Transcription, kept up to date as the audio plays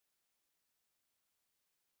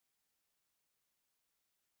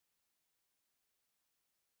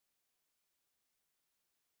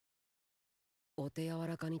お手柔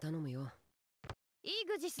らかに頼むよ。イ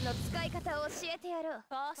グジスの使い方を教えてやろう。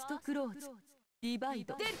ファーストクローズディバイ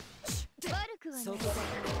ド。悪くはない。そこ出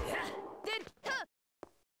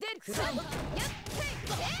るそうやってか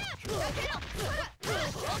けろほら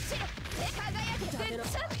落ちろ輝け出る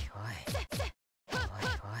さおいお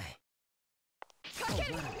いかけ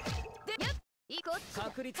るでやっ行こう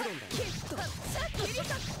確率論だ。さ切り裂く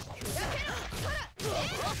かけろほら落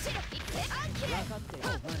ちろいってアンキレ分かってる。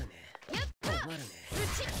困るね。やった困るね。打ち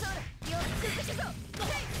そらよくくしぞほら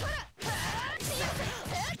強く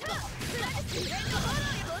やった貫き上の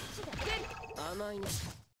炎よこっちだ出る甘いね。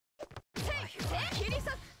切り裂く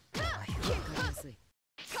わかりやすい。か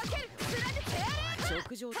ける貫け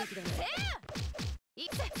直情的だね。い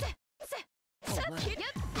せさお前切り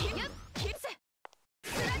せ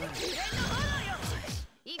貫き上の炎よ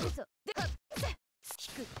行くぞでかせ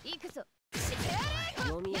聞く行くぞしてやれ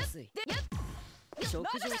読みやすい。でやっ直情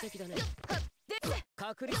的だね。で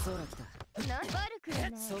確率空来た。な悪くは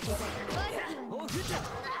ないそこ悪くはないおふて悪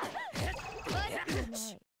くはない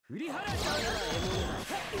振り払う。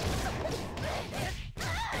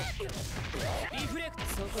リフレクト。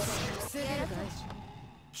そこ防げるかい。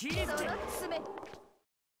切りそのつけ爪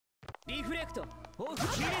リフレクト。オフ切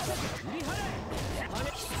りつけ振り払え。跳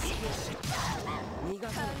ね逃が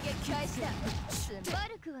さ反ない。撃開始だ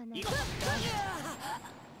悪くはない行こ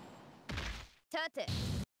立て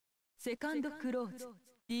セカンドクローズ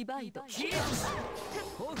ディバイド。切りオ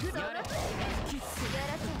フやれ。キッスや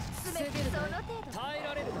らせ爪その程度耐え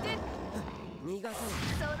られるな。逃がさ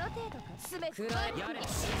その程度か爪ない。食らえ。やれ。キッ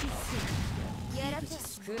スやらせ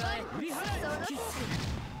食らえ。振り払その程え。キッス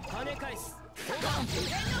度跳ね返す。危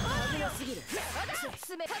危なすぎる。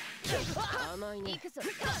爪甘いね。行くぞ落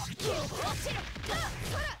ちろほら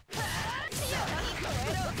強いこ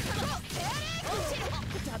れろ落ちろ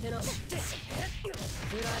立て直し。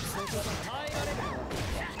食らえ。そこ耐えられる。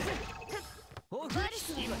オフ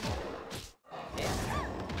今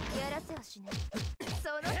やらせはしないそ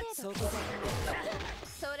の程度そこ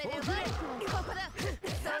それで悪くはここだそ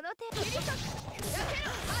の程度切り裂くやけ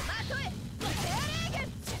ろあとへ手荒いげん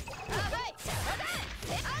甘い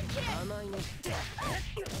アンキレ甘いね。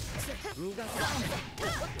逃がさない。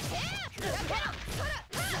やけろほら落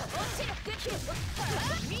ちろできる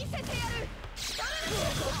見せてやるこ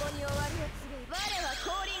こに終わりを告げ我は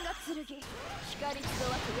降臨が剣光集わ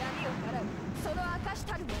せ闇を払うその証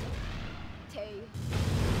たるものていう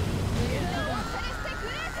みんなをおされしてく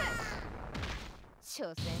れ所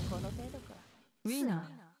詮この程度かウィナ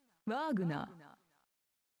ーワーグナ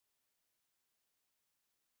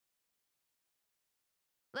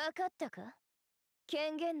ー。分かったか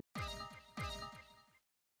権限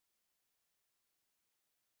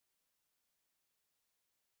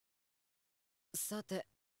さて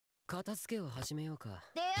片付けを始めようか。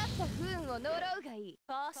出会った不運を呪うがいい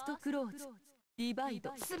ファーストクローズディバイ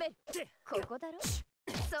ド。詰めるここだろそ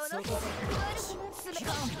の程度悪くな詰め切り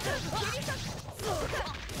裂くそうか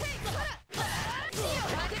へいほら強い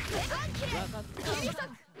アンキレ分かった。切り裂く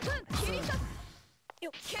切り裂く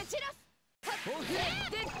よ蹴散らすオフで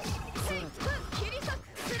切り裂く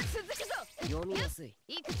続くぞ読みやすい。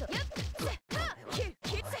行くぞやっ切り裂く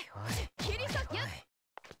切り裂くやっ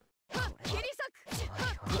切り裂く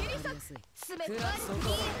切り裂く詰め悪くい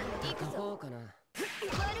い行くぞこうかな。悪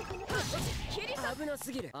くない切り裂く危な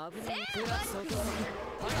すぎる。危ない。プラスそこ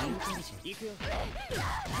パラインテリジェン行くよ。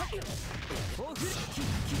オフ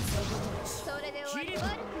それで終わり悪く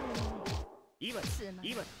ない今すまん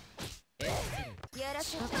今やら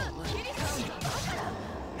せた切り裂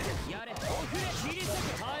くやれ。オフレ切り裂く。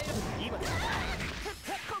耐える。今こ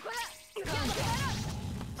こだやって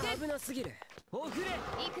やる危なすぎる。オフレ行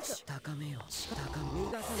くぞ高めよう。高め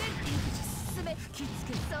逃がさない。詰め吹きつ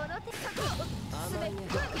けその手覚悟詰め甘いね。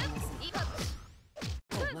いか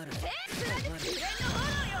困るね。貫く上の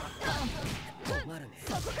炎よ困るね。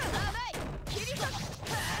そこから甘い切り裂く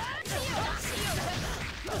強い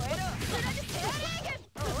燃えろ貫く手荒いげん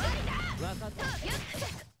終わりだ分かった。やって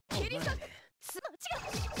切り裂く違う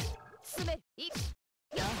詰めるい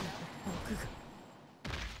や僕が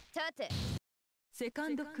立てセカ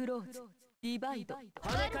ンドクローズディバイド。跳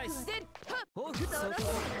ね返す。出るオフそこ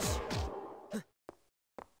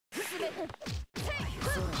詰め切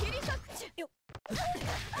り裂くよ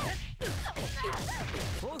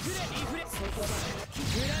オフレリフレそこ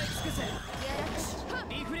食らい尽くせ。やらせ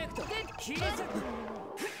リフレクト切り裂く。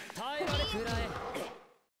耐えられ。食らえ。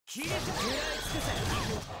切り裂く。食らい尽くせ。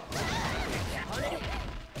跳ね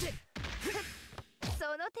そ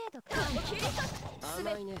の程度か切り裂く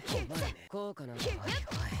甘いね。困るね。こうかな。おいおい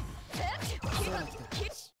切り裂く切り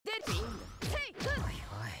出るおいおい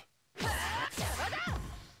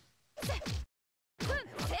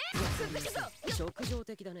直情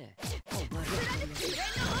的だね。お前ら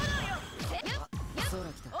空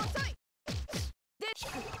来た。遅いでう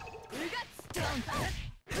が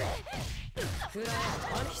くらえ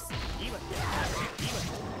アニス今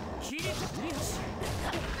切り振り端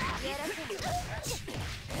やらせ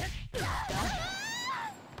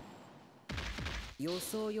予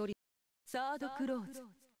想よりサードクローズ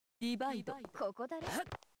ディバイドここだろ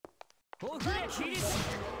オフレ切り振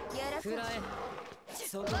やらせくらえ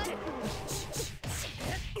そこ悪く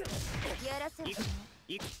やらせはし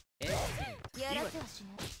いくないやらせはし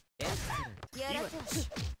ないやらせはしな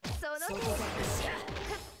いそのそこ程度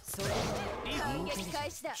そこ反撃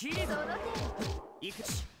開始だその程度いく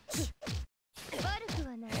悪く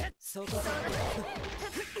はないそこその程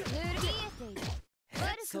度塗り見えている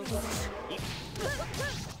悪そこくはない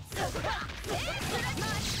そこだ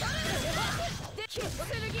で剣よ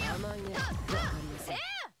甘いねわかりません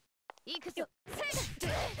いくぞ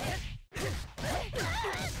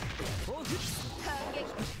オフ反撃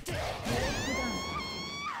ブレイクダ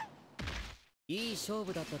いい勝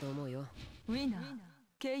負だったと思うよ。ウンウィナー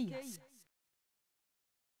ケイアス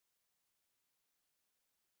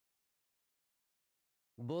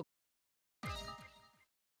僕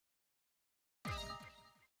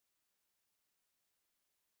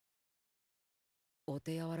お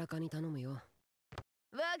手柔らかに頼むよ。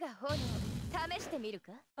我が炎試してみる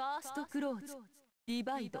かファーストクローズディ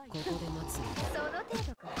バイドここで待つのその程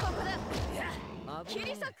度かここだ危ない切り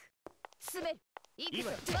裂く滑るいくぞ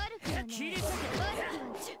悪くはない切り裂け悪くは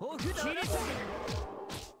ないオフ切り裂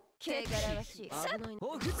汚らわしいけ危ない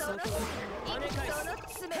オフそこその跳ね返すその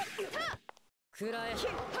爪くらえ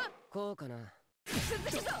こうかな続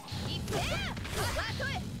くぞいっぺん後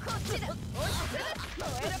へこっちだ押しつぶ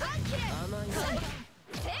燃えるバンキレ甘いね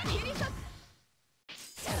切り裂く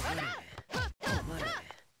邪魔だ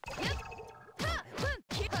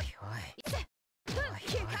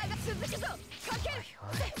続くぞかける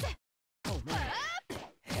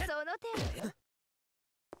その程度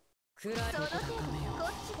くらえその程度こ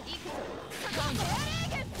っちだ行くぞ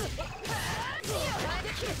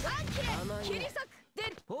甘いね切り裂く出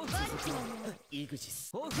るオフ悪くはないイグジ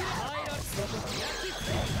スオフ入らそこ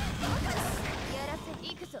やらせ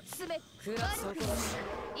行くぞ滑るくらそこ悪くはな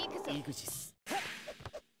い行くぞイグジス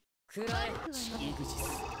くらえ悪くはないイグジス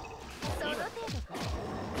その程度か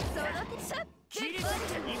その程度さっ切り裂け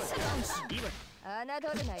今侮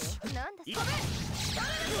るなよなんだそ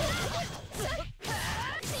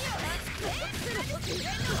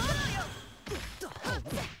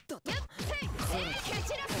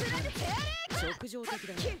れ直情的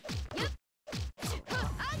だね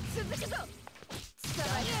続くぞ捕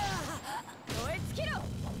まえ燃え尽きろ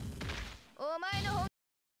お前の本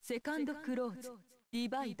セカンドクローズディ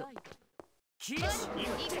バイド切り行くぞ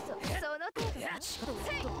その程度だ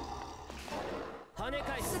跳ね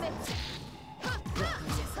返す滑る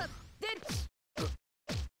出る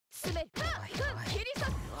滑る切り裂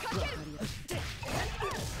くかける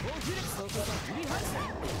オフレそこが振り外す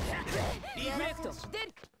リフレクト出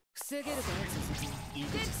る防げるかな鈴木イグ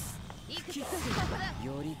ジス行くぞここだ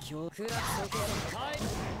より強クラそこが帰る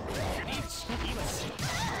リフチ今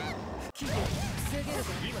防げるか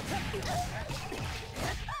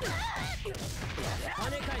跳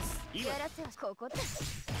ね返す今やらせはここだ跳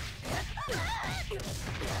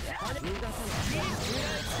ね逃がさない食ら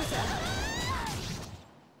い尽くせ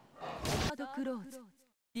サードクローズ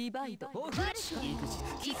ディバイドオフレイグジス行く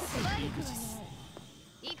ぞ悪くはない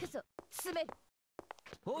行くぞ滑る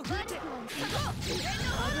オフレ悪くはない危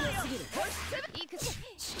なすぎる行くぞ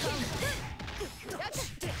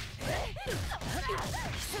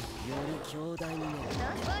より強大になる悪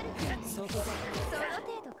くはないそこがその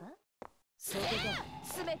程度かそこが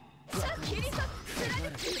滑るさあ切り裂く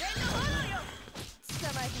貫く自然の炎よ捕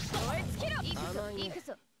まえた燃え尽きろ行くぞ甘いね行く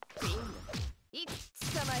ぞ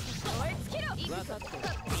捕まえた燃え尽きろ行くぞ分かってる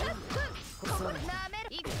さっここなめる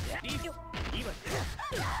行くリフ今食ら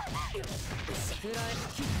えそこ食らい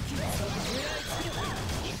尽くせ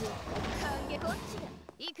歓迎こっちだ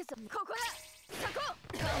行くぞここだそこ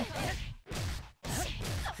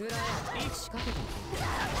食らえリフ仕掛けて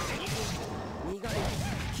逃がれ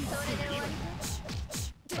それで終わり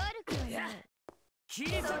か悪くはない切り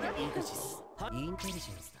裂けイグジスインテリジ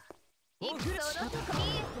ェンスだオフレそのとこ見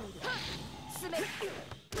えている滑る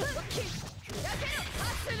砕けろ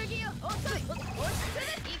剣よ遅い押しつぶ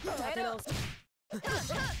行く立て直す切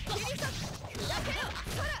り裂く砕けろ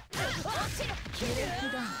ほら落ちろブレイ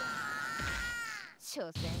クダウン所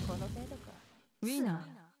詮この程度かウィナ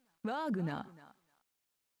ーワーグナー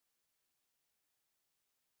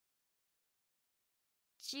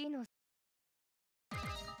死の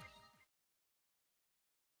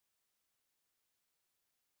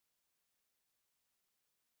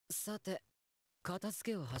さて片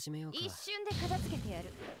付けを始めようか。一瞬で片付けてや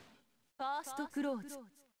る。ファーストクローズ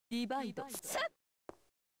ディバイド。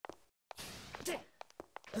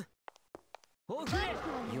オフレ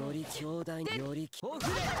より強大によりオフレ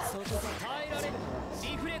そこが耐えられる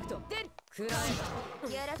リフレクト食ら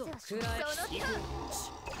えやらせは食らえその行く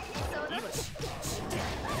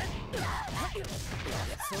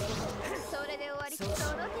それで終わり。その程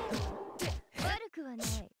度悪くはない。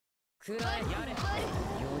食らえやれよ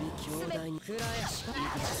り強大に食らえしか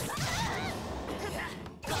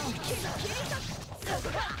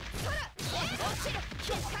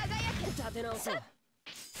立て直そう。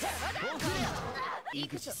イ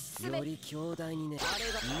グジスより強大にね。あれ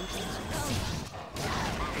がインテリジェン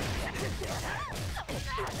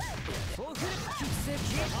スオフレ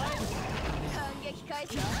反撃開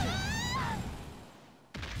始。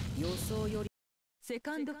予想よりセ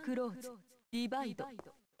カンドクローズディバイド。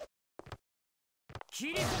切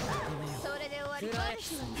りそれで終わり。食らえ立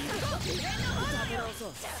て直そう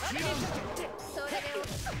切りそれ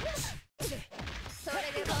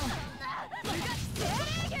で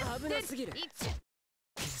危なすぎる一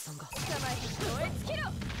計算が捕まえて燃え尽きろ。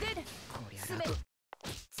出るこりゃ詰め捕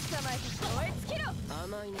まえて燃え尽きろ。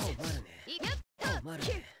甘いね困るねいやっ困るね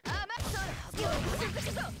甘そうよくく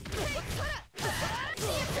ぞ。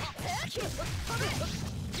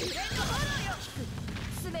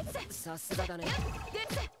詰めてさすがだね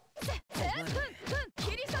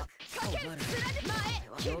切り裂くかける貫く前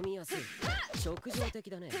読みやすい直情的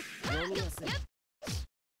だね読みやすい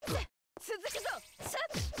続くぞ。さ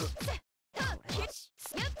っ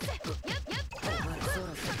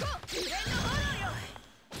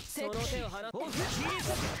その手を放って切り裂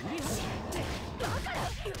く振り払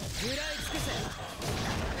食らい尽くせ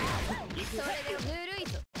それでぬるい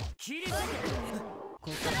ぞ。切り裂けここ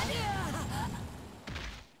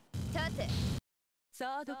立て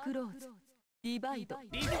サードクローズディバイド。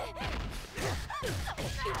リフレ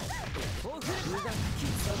オフレ無駄キッ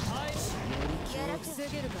ズを耐えしより気を防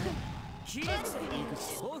げるから切り裂け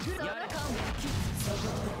オフレやれキッズそこ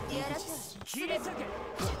やらせ切り裂け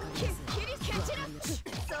切り蹴散ら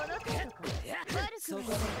その程度か。悪くは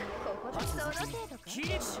ない。ここでその程度か。切り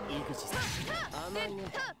裂け井口さん甘いね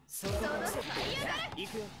そこそのやがれ。行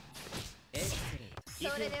くよエクセレント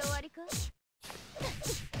それで終わりか。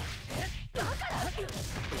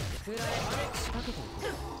食らえ仕掛けて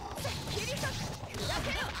切り裂くだけ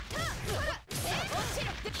ろ。落ちろ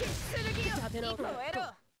剣よ立て直燃えろ。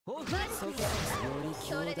オフレそこより強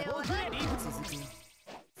それで大終わり。続くよ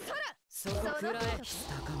そこ食らえ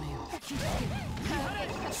高めよ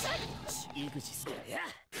井口さんブレイ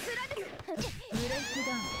ク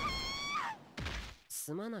ダウン。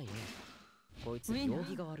すまないねこいつウィナ容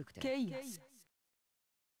疑が悪くてーケイアス。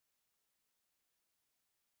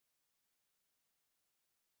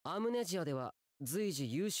アムネジアでは随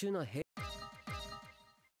時優秀な兵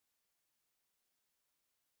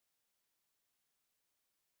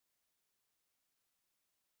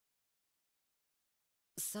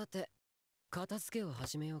さて片付けを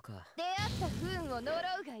始めようか出会った不運を呪う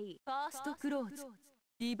がいい。ファーストクローズ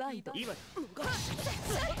ディバイド。今切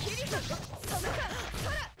り裂くそのか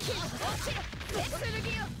落ちろ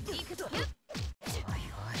剣よ行くぞ。おいお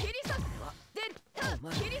い切り裂く出るお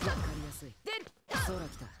前切り裂くわかりやすい出る空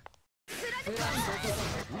来た貫くフランそこさ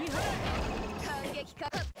振り払え反撃か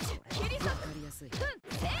切り裂くわかりやすいか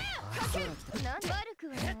けるなん悪く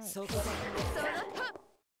はない。そこさ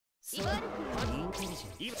その悪くはない。インテリジ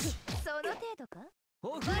ェンスその程度か。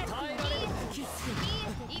オフレ耐えられるキッいいや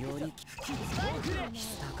つ行くぞ。よりキッオフレ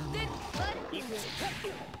高め悪く行く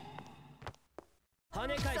跳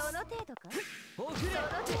ね返そすの程度か。オフレその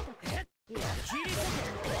程度か。切り裂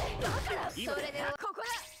それではここだ。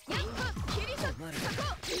やっと切り裂くけまるここ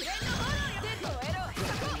レンドホロよで燃えろ。こ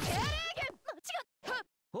こエアレーゲン間違った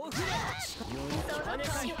オフレより跳ね返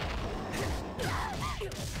す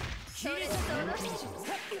切り裂その程度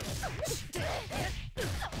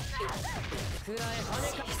くらえ跳ね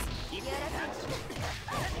返すやら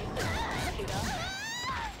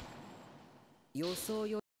予想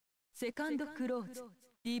よセカンドクローズ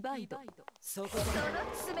ディバイド。そこその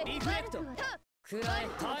爪リフレクト悪くはない。くらえ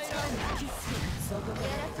耐えられるキッスそこ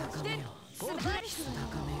高めよオフレ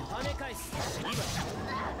高めよ跳ね返す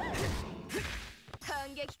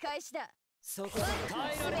反撃開始だ。そこ耐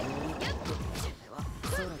えられるやっと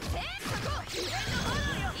空来そこレンドホ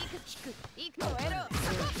ロよ行く引く燃えろ。そ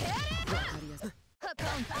こエアレーたわかりやすいく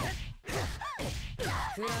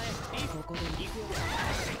らえここで行くよ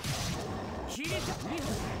切り裂く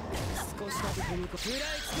少しだけ踏み込む食らい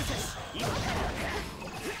尽くせ今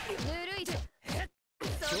ぬるいぞ。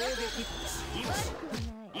そ衝の撃今悪くはな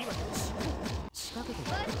い。今仕掛けて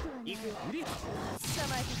悪くははない。行くよ無理。捕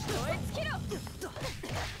まえて燃え尽きろ。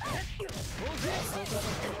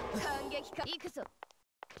感激か。行くぞ。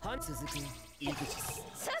は続くよ。イグジス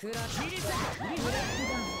クラキリスブレックダ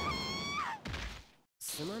ウ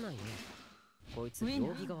すまないね。こいつウィナ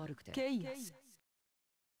容疑が悪くてンケイアス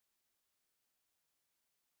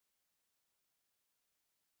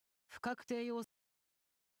不確定要素。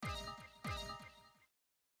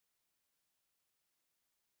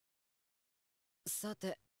さ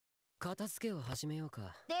て片付けを始めよう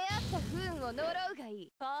か。出会った不運を呪うがい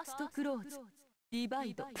い。ファーストクローズディバ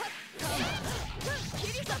イドキ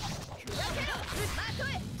リソ砕けろ。まと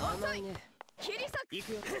え。甘いね。キリソ行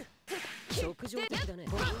くよ。食上的だね。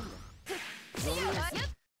強いやっ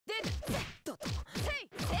でだとせい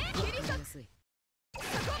キリソやすい。そ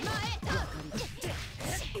こ前と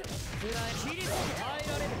フライキリス耐え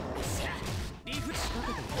られる。リフ仕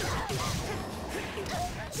掛けて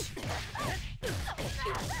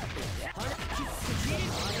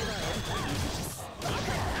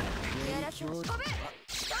やらせ飛べ。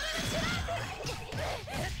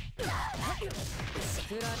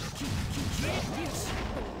フライ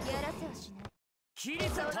やらせはしない。キリ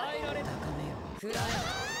ス耐えられる。高めよフライ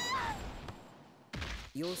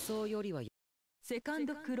予想よりはセカン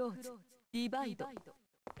ドクローズディバイド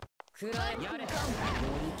フライやれ。より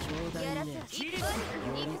強やらせ大にね。キリソ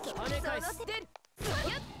跳ね返す。出る。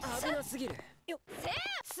危なすぎる。せー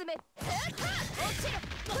詰め落ちろ。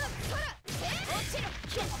ほら落ち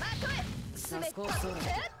ろ。まとえ詰めさすがそうだ。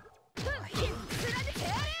つらで手上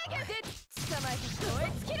げで捕まえて燃え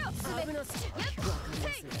尽きろ。詰め危なすぎる。やっわかり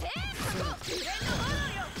やすい。そこフレンドホロ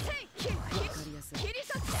よ。せいキわかりやすい。リソ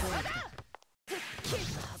邪魔だ。キリ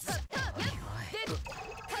ソやっ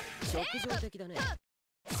で食上的だね。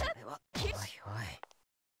それはおいおい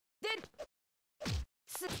出る。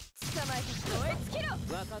捕まえて燃え尽きろ。分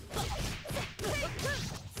かった。そう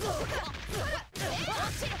か。ほら落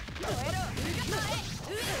ちろ。燃えろ。上からフ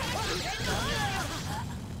レンドホロよ。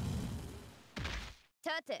立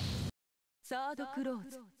てサードクロー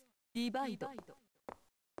ズディバイド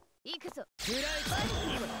行くぞ。フライ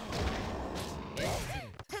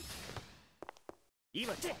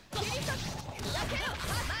今キリソ砕けろ。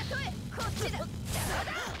まとえこっちだ。邪魔だ。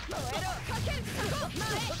燃えろ。かける。そこ前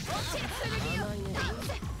落ちる。剣よ。甘いね。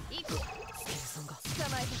行く。計算が捕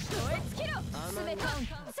まえて燃え尽きろ。詰めた。シ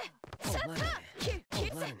ャッターキルキル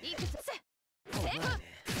行くぞ。セーフ。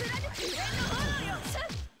貫くフレンドホロよ。シャッ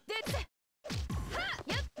ではや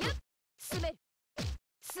っ詰める。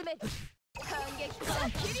詰める。感激か。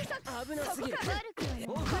キリソ危なすぎる。悪くはない。オ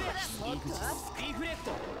フレイグジスリフレクト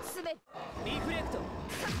詰める。リフレクト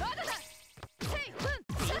まだだ。セイフン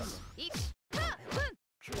シャッ1ハフン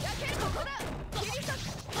砕ける。ここだ。キリソシ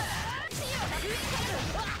オ上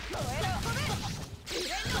から燃えろ。飛べフ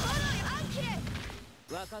レンドホロよ。アンキレ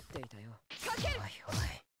分かっていたよ。かける。お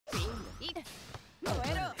いいいね。燃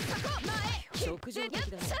えろ。そこ前食上的だ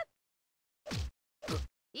ね。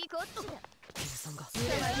いいこっちだ。計算が燃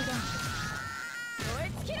え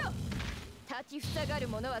尽きろ。立ちふさがる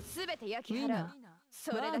者はすべて焼き払うウィナ。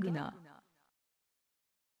それだけワーグナー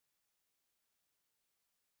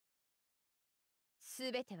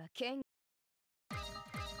すべては剣。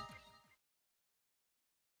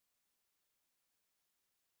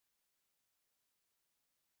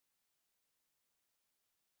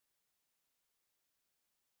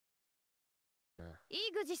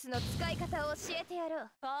イグジスの使い方を教えてやろう。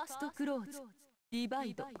ファーストクローズディバ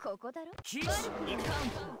イドここだろ。キリス砕けろ。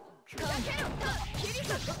キリ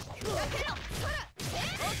ソ砕けろ。ほら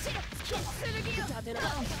落ちろ。剣よ。立てな。さ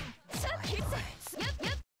っきやっ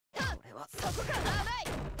俺はそこか。甘い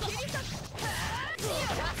キリソア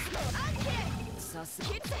ンキレさすキ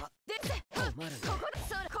ッズがで困るね。ここだ。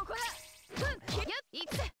それここだ。い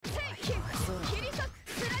くぜ。キリソ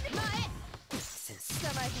スラで前センス捕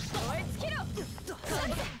まえて燃え尽きろ。そこフ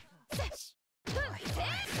レ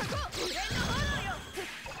ンドホロよ。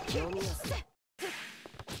読みやすい。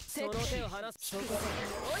その手を離す。そこ押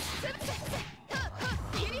しつぶせ。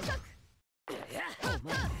キリソ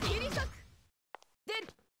キリソ出る。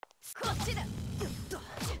こっちだ。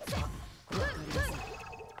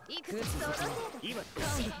いくぞ。その程度今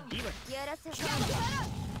やらせ。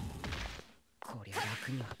こりゃ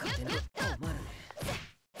楽には勝てない。困るね。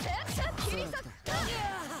キリソ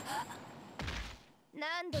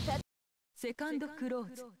何度だ。セカンドクロ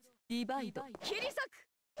ーズディバイドキリソ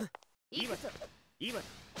いくぞ。今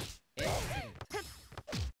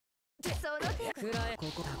その程度くらえ。こ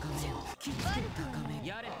こ高めよ。きっと高め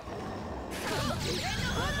やれ。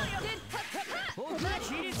おくら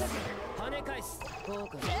切り裂け。跳ね返す。効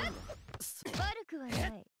果悪くはない。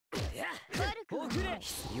悪くはない。おくれ。よ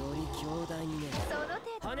り強大にね。その程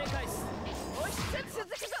度跳ね返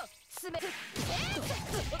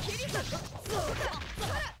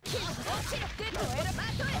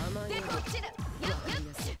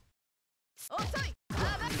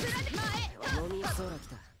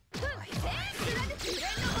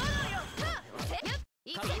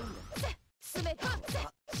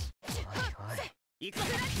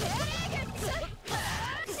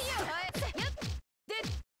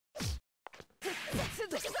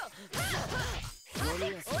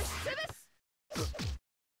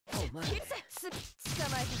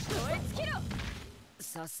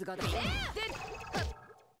さすがだ。出る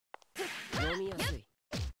読みやすい。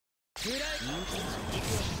フライインテリジ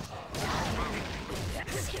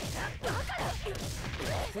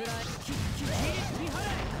フライキッキ振り払え。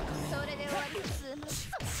それで終わり。すまん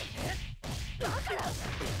だから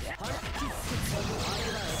ハッキッス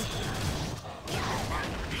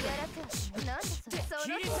やらせなんだそ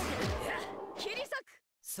れ。その切り裂く。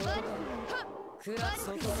そこだ。フライ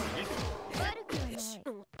そこだ。悪くはない。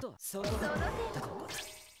おっとそこだ。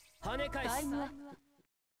跳ね返す。タイムアップ。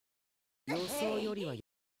予想よりは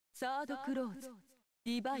サードクローズ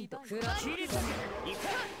ディバイド。フライ切り裂け。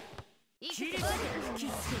切り裂け。キ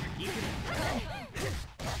ッスいく。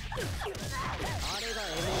あれがエ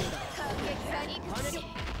モンだ。感激化に跳ね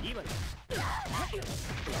今だ。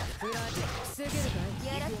フライ防げるかい。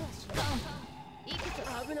やらせはしない。いくぞ。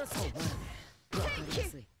危なそう。わかりや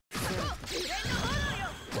すい。そこフレンドフォローよ。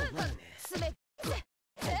詰め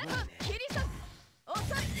切り裂く。遅い。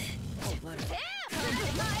困る。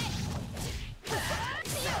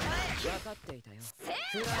分かっていたよ。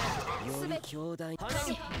フライより強大。跳ね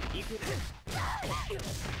行く。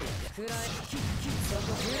フライキッキッそこ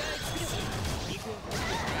フライつく。行く。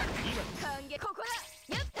歓迎ここだ。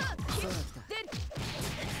やった。そうだ来た。出る。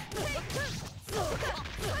そうか。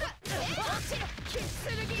ほら。落ちろ。キッス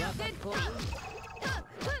ルギを出る。貫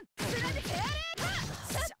けてやれ。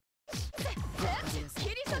切り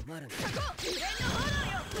裂く。困る。そこフレンドフォロ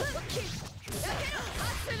ーよ。キッやけろ。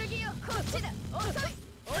剣よこっちだ。遅い。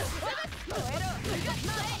燃えろ。上か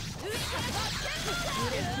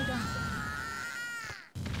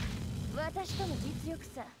ら私との実力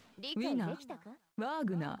さ理解できたか。ワー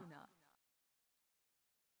グナー。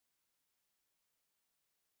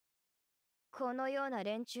このような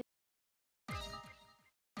連中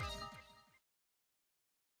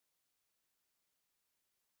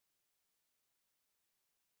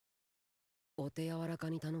お手柔らか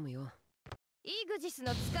に頼むよ。イグジス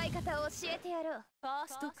の使い方を教えてやろう。ファー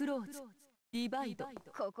ストクローズディバイド。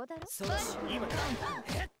ここだろ。そう今だ。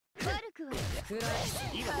悪くはフライ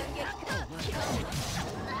今感激か。こ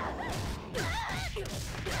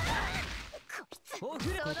いつお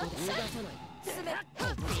ふれここ逃がさない。詰め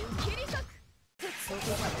切り裂く。そこ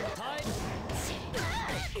だ。耐え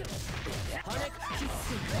跳ねキッス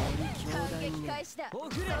感激開始だ。お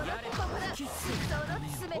ふれやれここだ。キッスその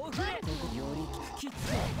詰めおふれここよりキッス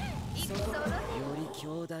そのより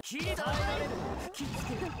強大。切り耐えられる。キッス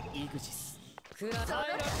イグジスフライ耐えら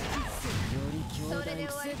れる。キッスより強大。防げる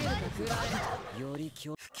かフライより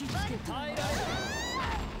強キッス耐えられる。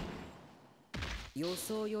予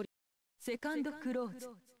想よりセカンドクローズ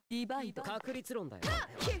ディバイド。確率論だよ。やっ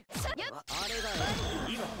あれだよ。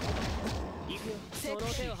今行くよ。その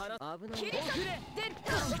手を離す。危ない。切り裂く。出る。分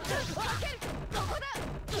ける。ここだ。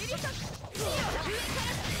切り裂く。上から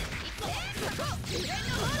そこフレンド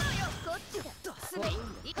フォローよ。こっちだ。詰め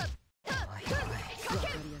いかかけ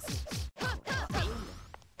る。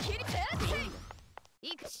切り裂く。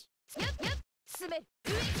いくしやっ詰める。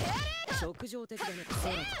上から直情的だね。そうだ。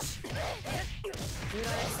フライ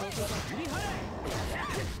そこだ。振り払え。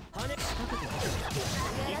跳ね仕掛けて。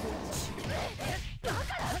だから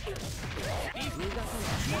逃がさない。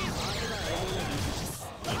あれだ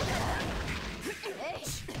エモナ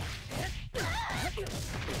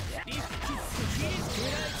ビリフキッスキリスフ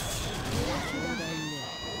ラ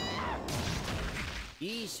イ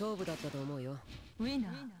いい勝負だったと思うよ。ウィナ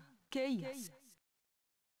ーケイアス。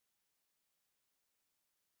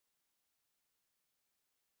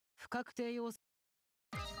不確定要素。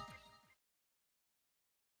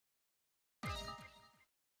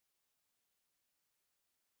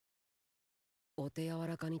お手柔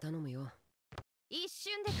らかに頼むよ。一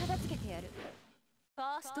瞬で片付けてやる。フ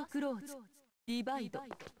ァーストクローズディバイド。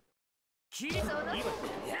切りその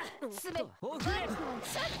詰めおふれ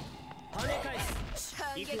跳ね返す。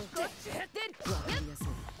感激こっち出る。わかりやすい。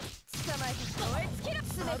捕まえて燃え尽きろ。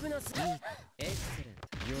詰め危なすぎ。エクセレント。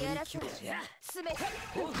やらせろ。詰めお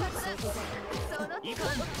ふれその手そこ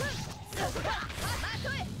だ。まと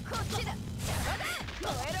えこっちだ。邪魔だ。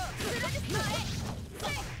燃えろ。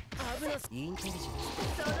危なすインテリジェンス。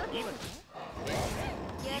その手今や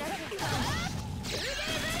らせろ。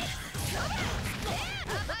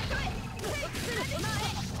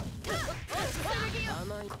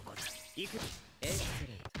甘いここだ。行く。エクセ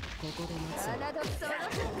レント。ここで待つ。侮るそ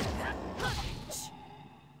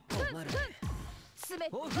の困る。詰め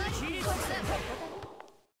おふれ切りこっちだ。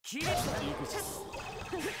切りイグジス。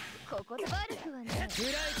ここで悪くはない。フライつ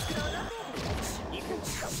く。行く。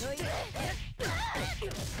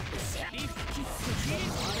リフキッスキリス。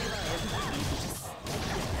あれだエグジス。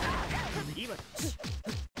今だ。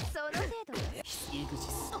その程度だ。イグジス。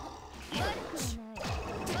悪くはない。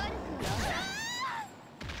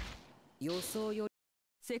予想よ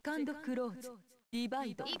セカンドクローズディバ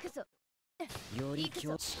イド。行くぞ。りより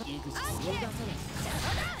強井口逃がさ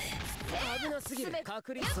ない危なすぎる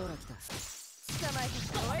確率空来た捕まえ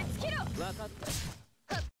た。燃え尽きろ。分かったせ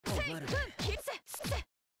い、切りせ。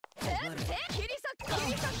切り裂く。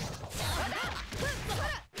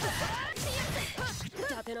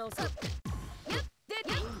立て直そう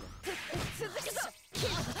続くぞ。か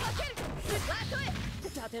ける。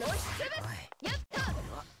立て直すやったそ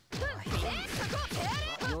こ手荒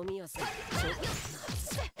れ読みやすい切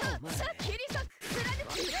り裂く。貫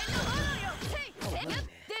く上の炎よ。せい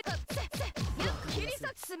や切り裂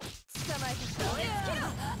く。捕まえた。燃え尽きろ。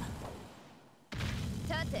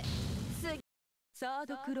立てサード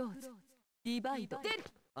クローズディバイド。出る。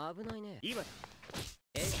危ないね今だ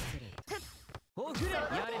エクセレントほふれや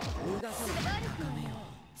れ逃がさない高めよ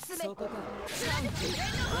そこか貫く上の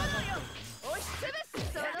炎よ。押しつぶす。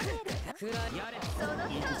その程度。くらやれその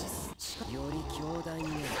イグジスより強大に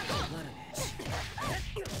なる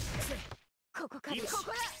ここからこ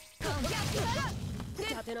こだ。逆だ。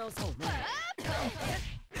立て直そう前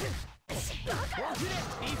ほふれ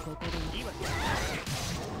ここで今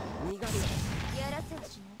逃がすやらせは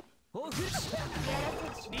しない。ほふれやらせ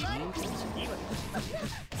はしない。今リフキス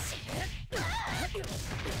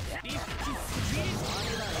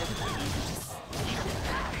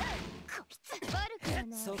こいつ悪くは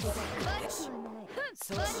ない。そこか悪くはない。そうし悪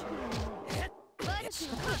くはない。悪くはない。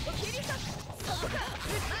切り裂く。そこか。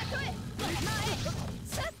後へ。前。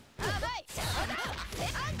さっ。甘い。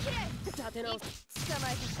アンキレ。立て直す捕ま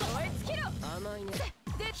えて燃え尽きろ。甘いねで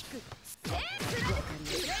引く。せー貫く。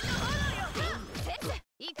上の炎よ。せ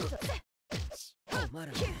行くぞ。おま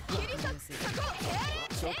ら切り裂く。そこ手荒れ。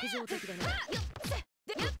直情的だね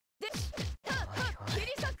切り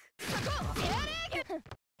裂く。そこ手荒れ。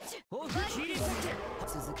ほふ切り裂け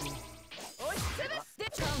続き押しつぶす。で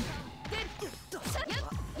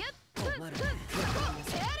おまら手荒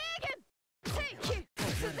れげん。せいき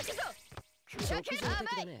続くぞ。砕ける。甘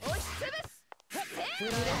い。押しつぶす。フラ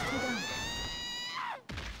イ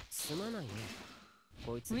すまないね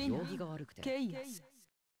こいつウィナ容疑が悪くてーケイアス。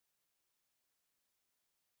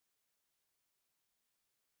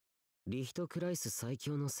リヒトクライス最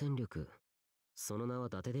強の戦力その名は伊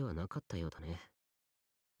達ではなかったようだね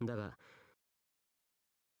だが